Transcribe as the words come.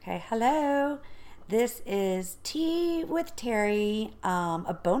Okay, hello. This is Tea with Terry,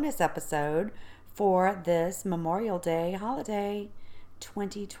 a bonus episode for this Memorial Day holiday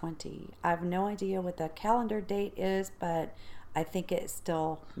 2020. I have no idea what the calendar date is, but I think it's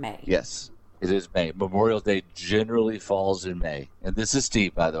still May. Yes, it is May. Memorial Day generally falls in May. And this is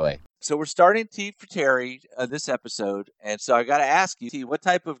Steve, by the way. So we're starting Tea for Terry this episode. And so I got to ask you, Tea, what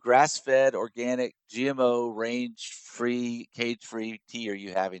type of grass-fed, organic, GMO, range-free, cage-free tea are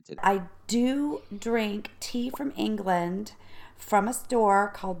you having today? I do drink tea from England from a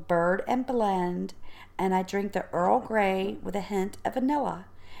store called Bird and Blend, and I drink the Earl Grey with a hint of vanilla.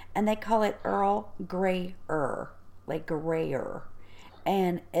 And they call it Earl Greyer, like grayer.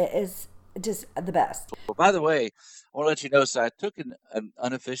 And it is just the best. Well, by the way, I want to let you know, so I took an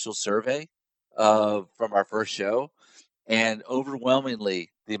unofficial survey from our first show, and overwhelmingly,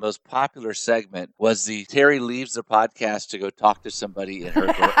 the most popular segment was the Terry leaves the podcast to go talk to somebody in her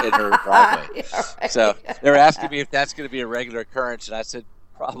driveway. Yeah, right. So they were asking me if that's going to be a regular occurrence, and I said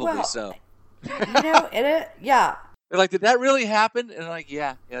probably Well, so. Yeah. They're like, "Did that really happen?" And I'm like,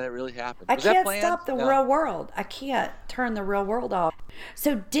 "Yeah, that really happened." I Was that can't planned? stop the No. real world. I can't turn the real world off.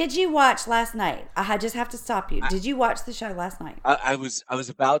 So, did you watch last night? I just have to stop you. Did you watch the show last night? I was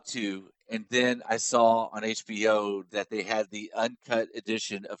about to, and then I saw on HBO that they had the uncut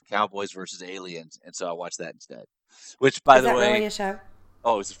edition of Cowboys versus Aliens, and so I watched that instead. Which, by Is the that way, really a show?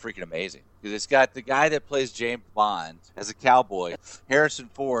 oh, it's freaking amazing because it's got the guy that plays James Bond as a cowboy. Harrison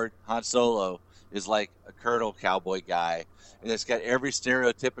Ford, Han Solo, is like a colonel cowboy guy, and it's got every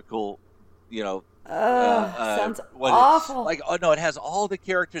stereotypical, you know, Sounds what awful. like oh no, it has all the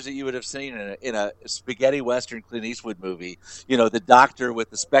characters that you would have seen in a spaghetti western Clint Eastwood movie. You know, the doctor with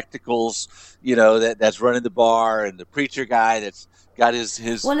the spectacles, you know, that's running the bar, and the preacher guy that's got his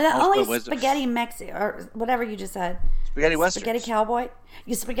Well, the homespun only wisdom. spaghetti Mexi or whatever you just said. Spaghetti western. Spaghetti cowboy.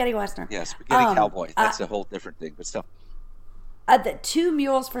 You spaghetti western. Yeah, spaghetti cowboy. That's a whole different thing, but still. The Two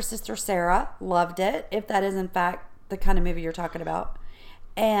Mules for Sister Sarah, loved it. If that is in fact the kind of movie you're talking about,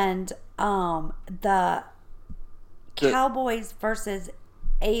 and the Cowboys versus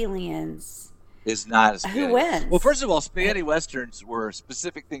Aliens. Is not a Who spaghetti. wins? Well, first of all, spaghetti westerns were a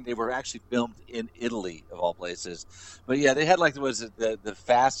specific thing. They were actually filmed in Italy, of all places. But yeah, they had like the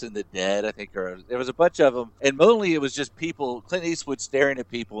Fast and the Dead, I think, or there was a bunch of them, and mainly it was just people, Clint Eastwood staring at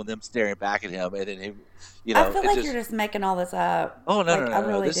people and them staring back at him, and then he, you know, I feel like you're just making all this up. oh no, Like, no, no, I no,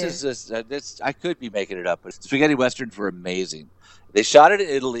 really this do. is just this. I could be making it up, but spaghetti westerns were amazing. They shot it in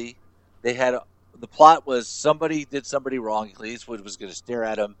Italy. They had the plot was somebody did somebody wrong. Clint Eastwood was going to stare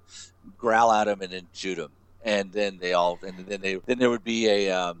at him, growl at him, and then shoot him. And then then there would be a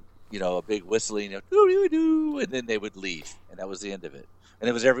a big whistling, doo-doo-doo, and then they would leave, and that was the end of it. And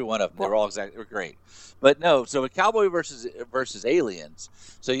it was every one of them. They were all they were great. But no, so a cowboy versus aliens.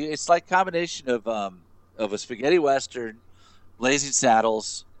 So it's like combination of a spaghetti western, Blazing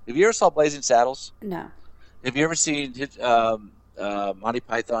Saddles. Have you ever saw Blazing Saddles? No. Have you ever seen Monty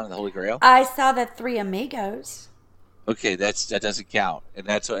Python and the Holy Grail? I saw the Three Amigos. Okay, that doesn't count, and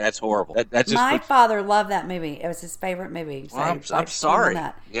that's horrible. That just My puts, father loved that movie. It was his favorite movie. So well, I'm like, shame on sorry.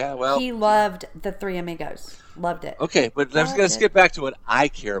 that. Yeah, well, He loved the Three Amigos. Loved it. okay, but let's get back to what I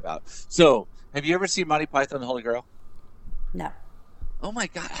care about. So, have you ever seen Monty Python and the Holy Grail? No. Oh my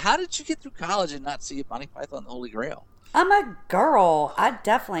God, how did you get through college and not see Monty Python and the Holy Grail? I'm a girl. I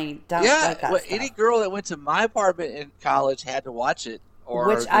definitely don't Yeah, like that well, stuff. any girl that went to my apartment in college had to watch it,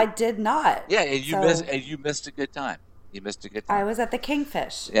 Which I did not. yeah, and you missed a good time. You missed a good time. I was at the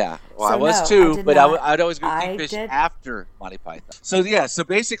Kingfish. Yeah, well, So I was no, I too, did but not. I'd always go I Kingfish did- after Monty Python. So yeah, so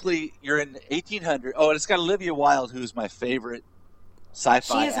basically you're in 1800. Oh, and it's got Olivia Wilde, who's my favorite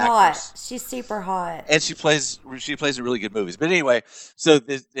sci-fi She's actress. hot. She's super hot. And she plays in really good movies. But anyway, so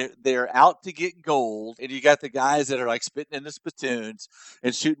they're out to get gold, and you got the guys that are like spitting in the spittoons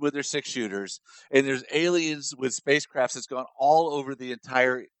and shooting with their 6-shooters, and there's aliens with spacecrafts that's gone all over the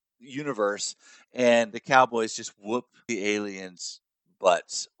entire universe, and the cowboys just whoop the aliens'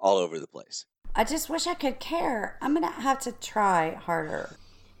 butts all over the place. I just wish I could care. I'm going to have to try harder.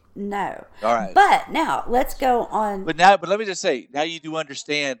 No. All right. But now let's go on. But let me just say, now you do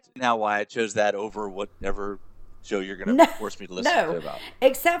understand now why I chose that over whatever show you're going to force me to listen to about.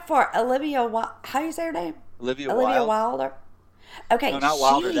 Except for Olivia. How do you say her name? Olivia Wilder. Okay. No, not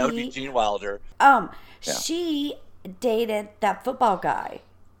Wilder. That would be Gene Wilder. Yeah. She dated that football guy.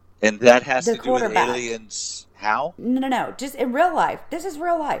 And that has The to do with quarterback. aliens. How? No. Just in real life. This is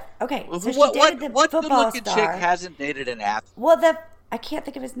real life. Okay. So what she dated the what football good-looking star. chick hasn't dated an athlete? Well, I can't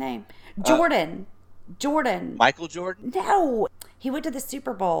think of his name. Jordan. Michael Jordan? No. He went to the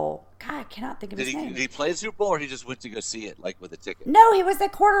Super Bowl. God, I cannot think of Did his he name. did he play the Super Bowl, or he just went to go see it, like with a ticket? No, he was the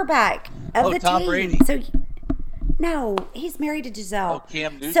quarterback of Oh, the Tom team. Brady. So, no, he's married to Giselle. Oh,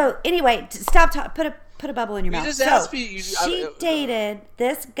 Cam Newton. So anyway, stop talking. Put a bubble in your You mouth. just So asked me. she dated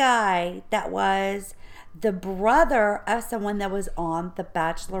this guy that was the brother of someone that was on The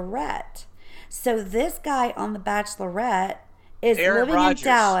Bachelorette. So this guy on The Bachelorette is Aaron living Rodgers. in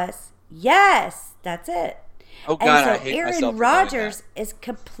Dallas. Yes, that's it. Oh God, And so I hate myself Aaron for doing Rodgers that. is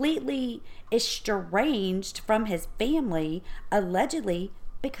completely estranged from his family, allegedly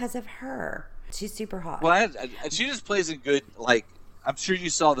because of her. She's super hot. Well, she just plays in good. Like, I'm sure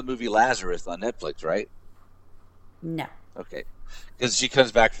you saw the movie Lazarus on Netflix, right? No. Okay, because she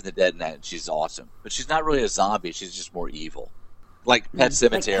comes back from the dead in that, and she's awesome. But she's not really a zombie; she's just more evil, like Pet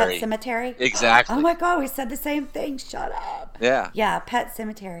Cemetery. Like Pet Cemetery? Exactly. Oh my God, we said the same thing. Shut up. Yeah. Yeah, Pet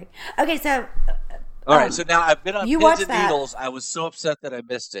Cemetery. Okay, so. All right. So now I've been on you Pins watched and that. Needles. I was so upset that I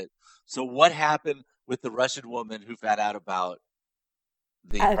missed it. So what happened with the Russian woman who found out about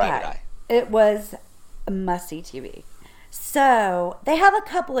the private eye? It was a must-see TV. So they have a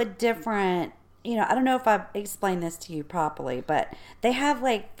couple of different, I don't know if I've explained this to you properly, but they have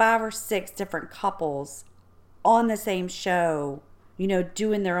like 5 or 6 different couples on the same show,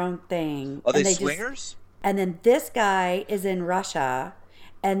 doing their own thing. Are they And swingers? and then this guy is in Russia.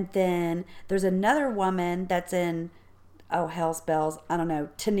 And then there's another woman that's in, hell's bells, I don't know,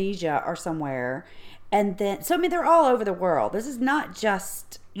 Tunisia or somewhere. And then, so I mean, they're all over the world. This is not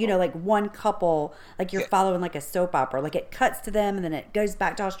just, like one couple, like you're following like a soap opera. Like it cuts to them and then it goes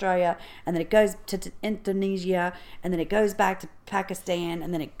back to Australia and then it goes to Indonesia and then it goes back to Pakistan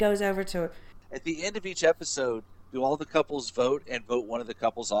and then it goes over to. At the end of each episode, do all the couples vote and vote one of the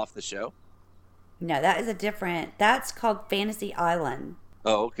couples off the show? No, that's called Fantasy Island.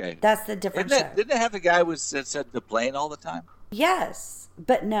 Oh, okay. That's the different show. Didn't they have the guy who said the plane all the time? Yes,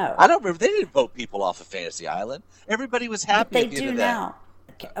 but no. I don't remember. They didn't vote people off of Fantasy Island. Everybody was happy They at the end do of that. now.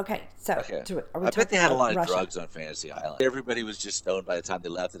 Okay, so I bet they had a lot of drugs on Fantasy Island. Everybody was just stoned by the time they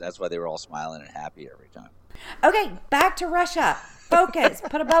left, and that's why they were all smiling and happy every time. Okay, back to Russia. Focus.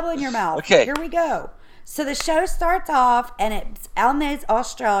 Put a bubble in your mouth. Okay. Here we go. So the show starts off, and it's on these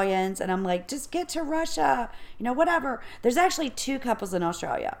Australians, and I'm like, just get to Russia, whatever. There's actually 2 couples in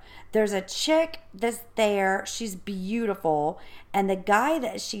Australia. There's a chick that's there. She's beautiful. And the guy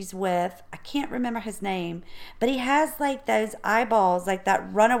that she's with, I can't remember his name, but he has like those eyeballs, like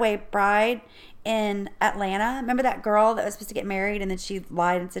that runaway bride in Atlanta. Remember that girl that was supposed to get married and then she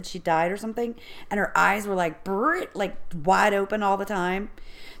lied and said she died or something? And her eyes were like wide open all the time.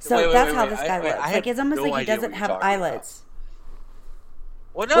 So that's how this guy looks. Like it's almost like he doesn't have eyelids.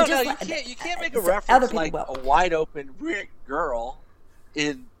 Well, no, you can't make a reference like a wide open girl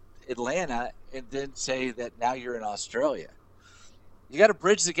in Atlanta and then say that now you're in Australia. You got to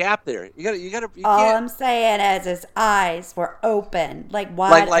bridge the gap there. All I'm saying is his eyes were open, like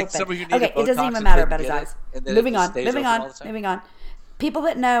wide like open. Some of you need okay, it doesn't even matter about his eyes. Moving on. People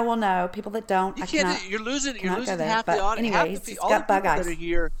that know will know. People that don't, You're losing half but the audience. Anyway, he's got bug eyes. That are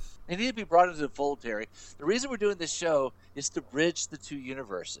here, they need to be brought into the fold, Terry. The reason we're doing this show is to bridge the 2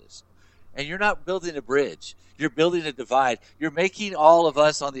 universes. And you're not building a bridge. You're building a divide. You're making all of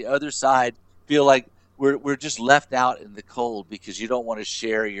us on the other side feel like we're just left out in the cold because you don't want to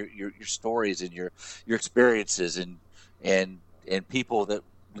share your stories and your experiences and people that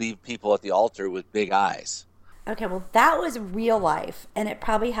leave people at the altar with big eyes. Okay, well, that was real life, and it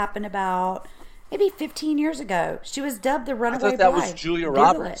probably happened about maybe 15 years ago. She was dubbed the Runaway Bride. I thought that was Julia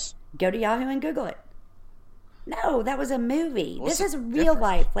Roberts. Go to Yahoo and Google it. No, that was a movie. This is real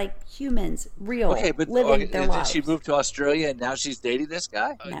life, like humans, living their lives. She moved to Australia and now she's dating this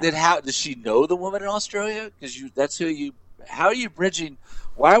guy? No. Then how does she know the woman in Australia? Because how are you bridging?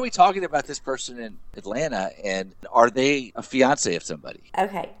 Why are we talking about this person in Atlanta, and are they a fiance of somebody?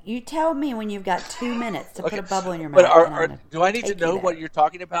 Okay, you tell me when you've got 2 minutes to put a bubble in your mouth. But do I need to know what you're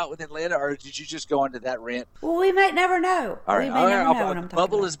talking about with Atlanta, or did you just go into that rant? Well, we might never know. All right, we may never know what I'm talking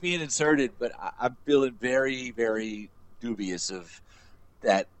bubble about. is being inserted, but I'm feeling very, very dubious of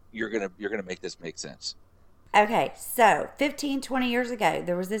that. You're gonna make this make sense. Okay, so 15, 20 years ago,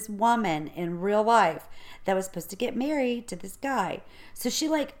 there was this woman in real life that was supposed to get married to this guy. So she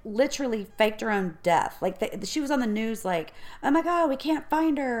literally faked her own death. She was on the news like, oh my God, we can't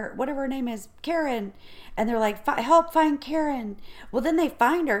find her, whatever her name is, Karen. And they're like, help find Karen. Well, then they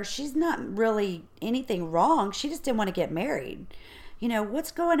find her. She's not really anything wrong. She just didn't want to get married.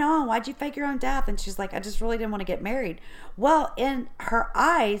 What's going on? Why'd you fake your own death? And she's like, I just really didn't want to get married. Well, in her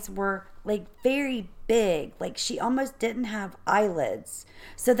eyes were like very big. Like she almost didn't have eyelids.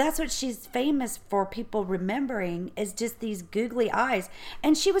 So that's what she's famous for, people remembering, is just these googly eyes.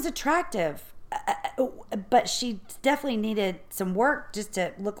 And she was attractive, but she definitely needed some work just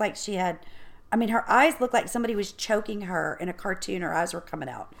to look like she had. I mean, her eyes looked like somebody was choking her in a cartoon. Her eyes were coming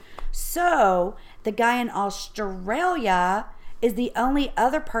out. So the guy in Australia is the only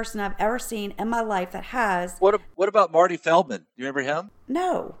other person I've ever seen in my life that has. What about Marty Feldman? Do you remember him?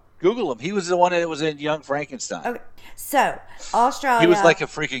 No. Google him. He was the one that was in Young Frankenstein. Okay. So Australia. He was like a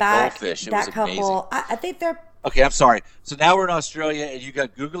freaking goldfish. It was that couple, amazing. I think they're. Okay, I'm sorry. So now we're in Australia, and you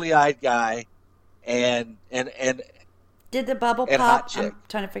got googly-eyed guy, and Did the bubble and pop? hot chick. I'm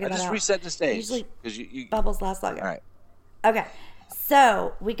trying to figure that out. Just reset the stage. Usually because you bubbles last longer. all right. Okay.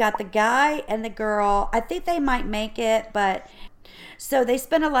 So we got the guy and the girl. I think they might make it, but so they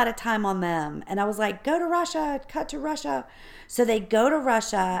spend a lot of time on them. And I was like, go to Russia, cut to Russia. So they go to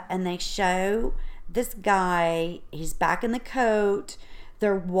Russia and they show this guy. He's back in the coat.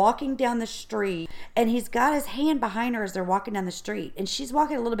 They're walking down the street and he's got his hand behind her as they're walking down the street. And she's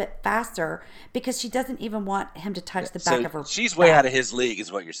walking a little bit faster because she doesn't even want him to touch the back of her. She's way out of his league,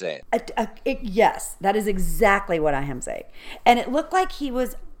 is what you're saying. Yes, that is exactly what I am saying. And it looked like he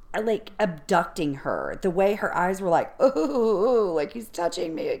was like abducting her. The way her eyes were like, oh, like he's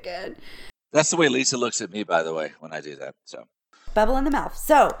touching me again. That's the way Lisa looks at me, by the way, when I do that. So bubble in the mouth.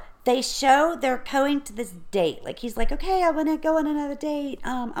 So they show they're going to this date. Like he's like, okay, I want to go on another date.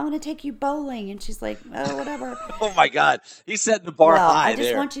 I want to take you bowling. And she's like, oh, whatever. Oh my God, he's setting the bar high. I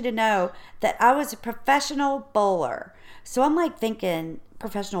just want you to know that I was a professional bowler. So I'm like thinking,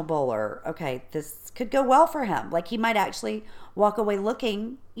 professional bowler. Okay, this could go well for him. Like he might actually walk away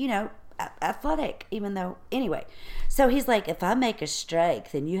looking, athletic, even though, anyway. So he's like, if I make a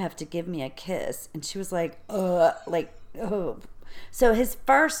strike, then you have to give me a kiss. And she was like, oh. So his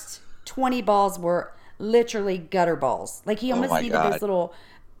first 20 balls were literally gutter balls. Like he almost needed those little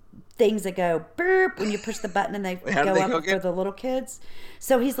things that go burp when you push the button and they go up for the little kids.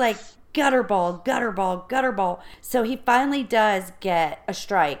 So he's like, gutter ball, gutter ball, gutter ball. So he finally does get a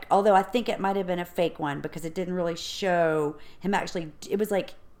strike, although I think it might have been a fake one because it didn't really show him actually. It was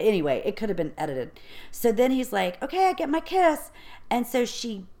like, anyway, it could have been edited. So then he's like, okay, I get my kiss. And so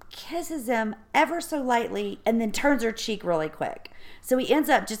she kisses him ever so lightly and then turns her cheek really quick. So he ends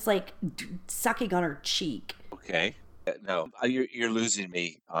up just like sucking on her cheek. Okay. No, you're losing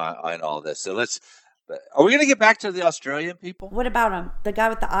me on all this. So are we going to get back to the Australian people? What about him? The guy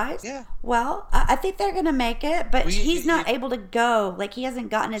with the eyes? Yeah. Well, I think they're going to make it, but he's not able to go. Like he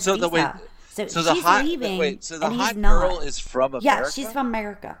hasn't gotten his visa. So she's leaving. So the and hot he's not. girl is from America? Yeah, she's from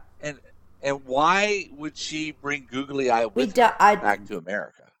America. And why would she bring googly eye with her back to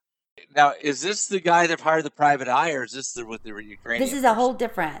America? Now, is this the guy that hired the private eye, or is this with the Ukrainian? This is a whole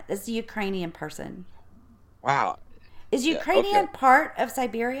different. This is a Ukrainian person. Wow. Is Ukrainian part of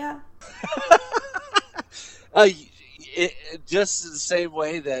Siberia? Just the same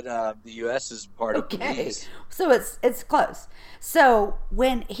way that the U.S. is part of Belize. So it's close. So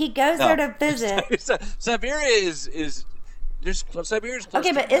when he goes there to visit, Siberia is Siberia's close.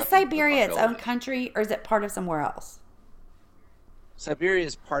 Okay, but is Siberia its own country, or is it part of somewhere else? Siberia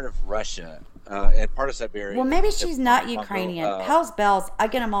is part of Russia, and part of Siberia. Well, maybe she's not Ukrainian. Hell's bells. I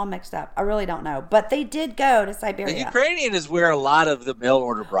get them all mixed up. I really don't know. But they did go to Siberia. The Ukrainian is where a lot of the mail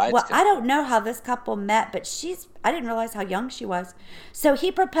order brides come. I don't know how this couple met, but I didn't realize how young she was. So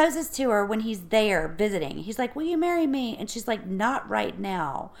he proposes to her when he's there visiting. He's like, will you marry me? And she's like, not right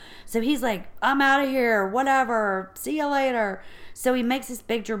now. So he's like, I'm out of here, whatever, see you later. So he makes this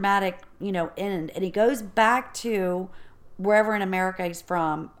big dramatic, end. And he goes back to wherever in America he's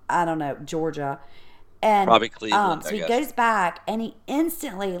from, I don't know, Georgia. And probably Cleveland. So he goes back and he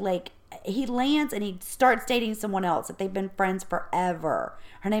instantly, he lands and he starts dating someone else that they've been friends forever.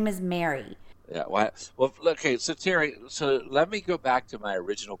 Her name is Mary. Yeah. Well, okay. So Terry, let me go back to my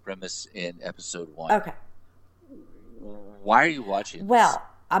original premise in episode 1. Okay. Why are you watching this? Well,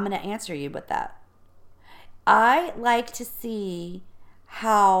 I'm going to answer you with that. I like to see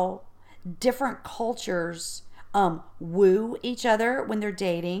how different cultures woo each other when they're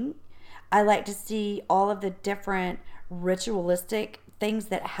dating. I like to see all of the different ritualistic things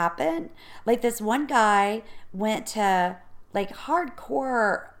that happen. Like this one guy went to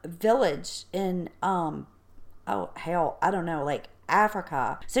hardcore village in I don't know,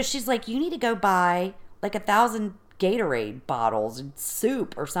 Africa. So she's like, you need to go buy 1,000 Gatorade bottles and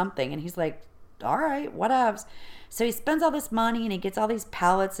soup or something. And he's like, all right, whatevs. So he spends all this money and he gets all these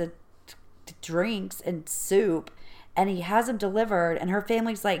pallets of drinks and soup, and he has them delivered, and her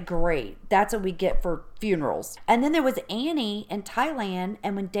family's like, great, that's what we get for funerals. And then there was Annie in Thailand,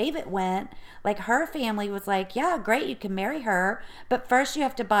 and when David went, like, her family was like, yeah, great, you can marry her, but first you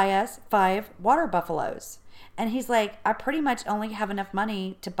have to buy us 5 water buffaloes. And he's like, I pretty much only have enough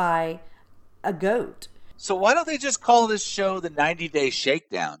money to buy a goat. So why don't they just call this show the 90-Day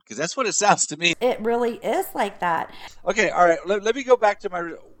Shakedown? Because that's what it sounds to me. It really is like that. Okay, all right. Let me go back to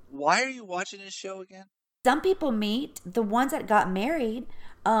my... Why are you watching this show again? Some people meet the ones that got married,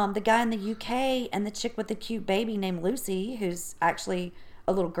 the guy in the UK and the chick with the cute baby named Lucy, who's actually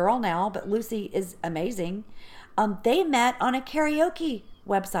a little girl now, but Lucy is amazing. They met on a karaoke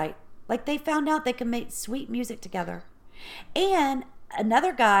website. Like, they found out they could make sweet music together. And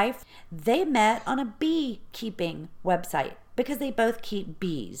another guy, they met on a beekeeping website because they both keep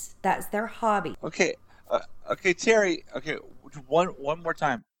bees. That's their hobby. Okay, okay, Terry. Okay, one more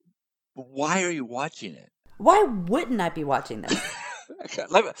time. Why are you watching it? Why wouldn't I be watching this? Okay,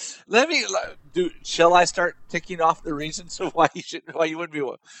 let me do. Shall I start ticking off the reasons of why you wouldn't be?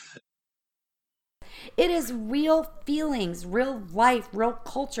 It is real feelings, real life, real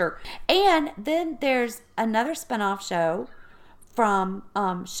culture. And then there's another spinoff show from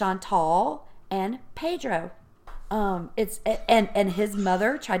Chantal and Pedro. It's and his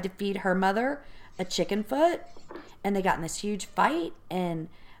mother tried to feed her mother a chicken foot, and they got in this huge fight, and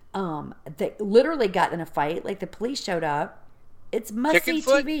they literally got in a fight. Like, the police showed up. It's must-see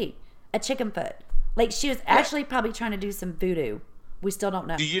TV. A chicken foot. Like, she was actually probably trying to do some voodoo. We still don't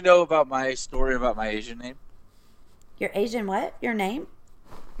know. Do you know about my story about my Asian name? Your Asian what? Your name?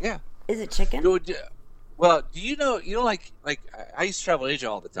 Yeah. Is it chicken? Well, do you know, like I used to travel Asia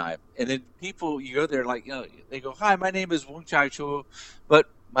all the time, and then people, you go there, like, they go, hi, my name is Wong Chai Chu, but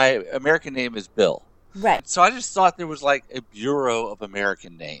my American name is Bill. Right. So I just thought there was like a bureau of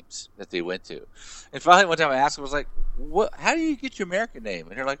American names that they went to. And finally one time I asked them, I was like, "What? How do you get your American name?"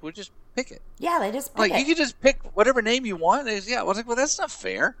 And they're like, "Well, just pick it." Yeah, they just pick it. You can just pick whatever name you want. And I was like, "Well, that's not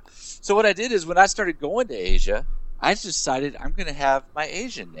fair." So what I did is when I started going to Asia, I decided I'm going to have my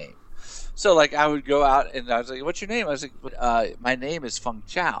Asian name. So like I would go out and I was like, "What's your name?" I was like, "My name is Feng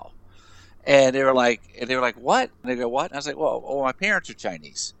Chao." And they were like, "What?" And they go, "What?" And I was like, "Well, my parents are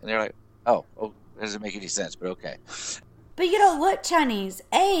Chinese." And they're like, "Oh, that doesn't make any sense, but okay." But you don't look Chinese.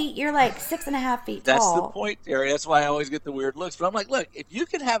 You're like 6.5 feet tall. That's the point, Terry. That's why I always get the weird looks. But I'm like, look, if you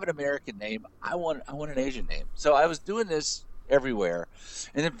can have an American name, I want an Asian name. So I was doing this everywhere,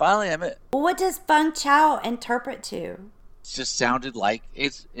 and then finally I met. Well, what does Feng Chao interpret to? It just sounded like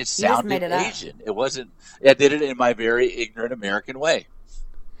it just sounded made it Asian. It wasn't. I did it in my very ignorant American way.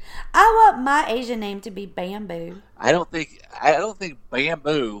 I want my Asian name to be Bamboo. I don't think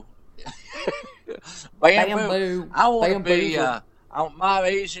Bamboo. Bamboo. I want to be. My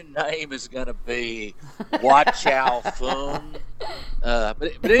Asian name is gonna be Wat Chow Fung.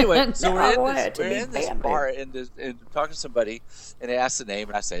 But anyway, so we're in this bar and talking to somebody, and they ask the name,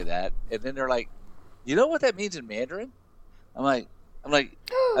 and I say that, and then they're like, "You know what that means in Mandarin?" I'm like,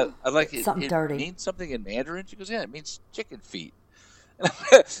 something dirty. It means something in Mandarin. She goes, "Yeah, it means chicken feet."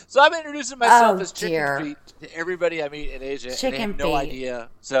 So I'm introducing myself as chicken feet to everybody I meet in Asia, and they have no idea.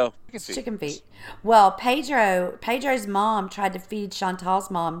 So chicken feet. Well, Pedro's mom tried to feed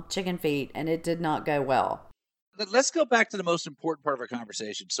Chantal's mom chicken feet, and it did not go well. Let's go back to the most important part of our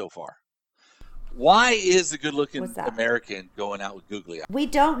conversation so far. Why is the good-looking American going out with googly eyes? We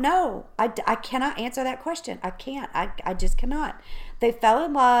don't know. I cannot answer that question. I can't. I just cannot. They fell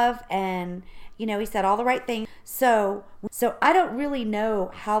in love, and he said all the right things. So I don't really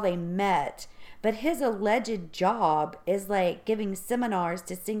know how they met, but his alleged job is like giving seminars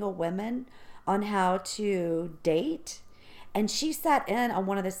to single women on how to date. And she sat in on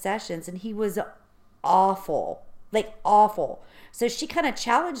one of the sessions, and he was awful. Like, awful. So she kind of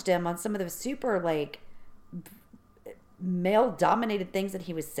challenged him on some of the super, like, male-dominated things that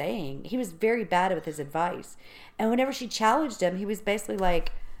he was saying. He was very bad with his advice. And whenever she challenged him, he was basically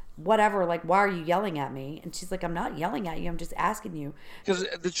like, whatever, like, why are you yelling at me? And she's like, I'm not yelling at you, I'm just asking you. Because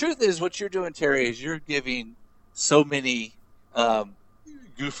the truth is, what you're doing, Terry, is you're giving so many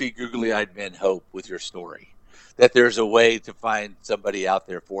goofy, googly-eyed men hope with your story. That there's a way to find somebody out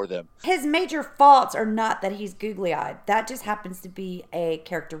there for them. His major faults are not that he's googly-eyed. That just happens to be a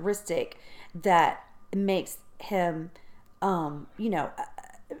characteristic that makes him,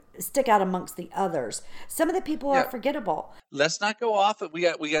 stick out amongst the others. Some of the people are forgettable. Let's not go off. We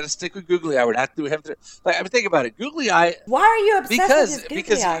got to stick with googly eye. We have to. Think about it. Googly eye. Why are you obsessed with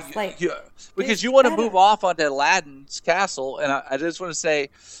his googly eyes? Because you want to move off onto Aladdin's castle, and I just want to say,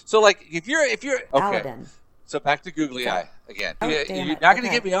 so like if you're okay. Aladdin. So back to googly eye again. Oh, you're damn not it. going to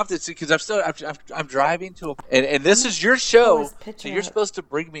Okay. get me off this because I'm driving to and this is your pull show. his So picture you're up. supposed to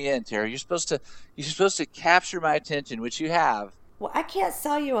bring me in, Terry. You're supposed to capture my attention, which you have. Well, I can't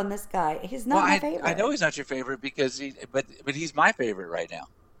sell you on this guy. He's not my favorite. I know he's not your favorite because but he's my favorite right now.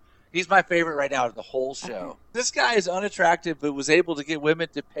 He's my favorite right now of the whole show. Okay. This guy is unattractive, but was able to get women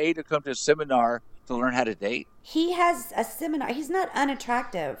to pay to come to a seminar to learn how to date. He has a seminar. He's not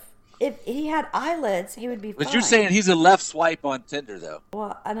unattractive. If he had eyelids, he would be fine. But you're saying he's a left swipe on Tinder, though.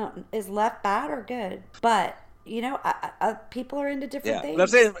 Well, I don't. Is left bad or good? But you know, people are into different Yeah, things. but I'm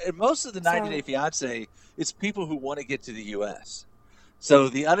saying in most of the 90 So- Day Fiance, it's people who want to get to the U.S. So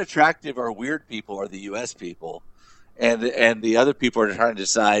the unattractive or weird people are the U.S. people, and the other people are trying to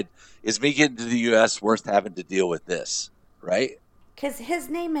decide, is me getting to the U.S. worth having to deal with this, right? Because his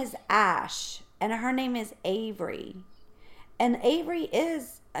name is Ash and her name is Avery. And Avery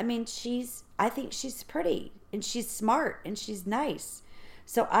is, I mean, I think she's pretty and she's smart and she's nice.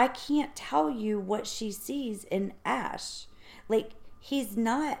 So I can't tell you what she sees in Ash. Like, he's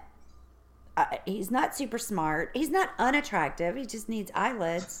not super smart. He's not unattractive. He just needs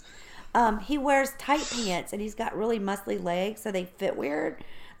eyelids. He wears tight pants and he's got really muscly legs, so they fit weird.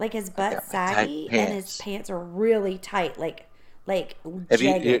 Like his butt's got my tight saggy and his pants. pants are really tight, like Have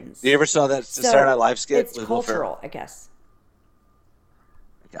you jeggings. ever saw that So Saturday Night Live skit it's with Will Ferrell? cultural, I guess.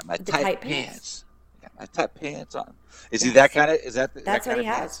 I got my The tight tight pants. pants. I got my tight pants on. Is he Yes. that kind of? Is that That's that what he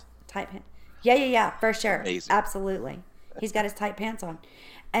kind of has. pants? Tight pants. Yeah, for sure. Amazing. Absolutely. He's got his tight pants on.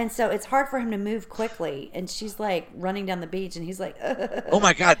 And so it's hard for him to move quickly. And she's like running down the beach and he's like, Oh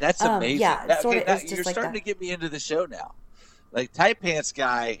my God, that's amazing. yeah, That- sort of that- is just you're like starting that. to get me into the show now. Like tight pants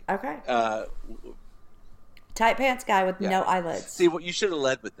guy. Okay. Tight Pants guy with no eyelids. See, what you should have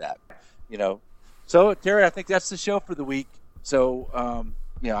led with that, you know. So Terry, I think that's the show for the week. So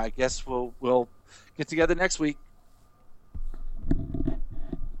I guess we'll get together next week.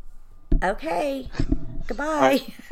 Okay. Goodbye. All right.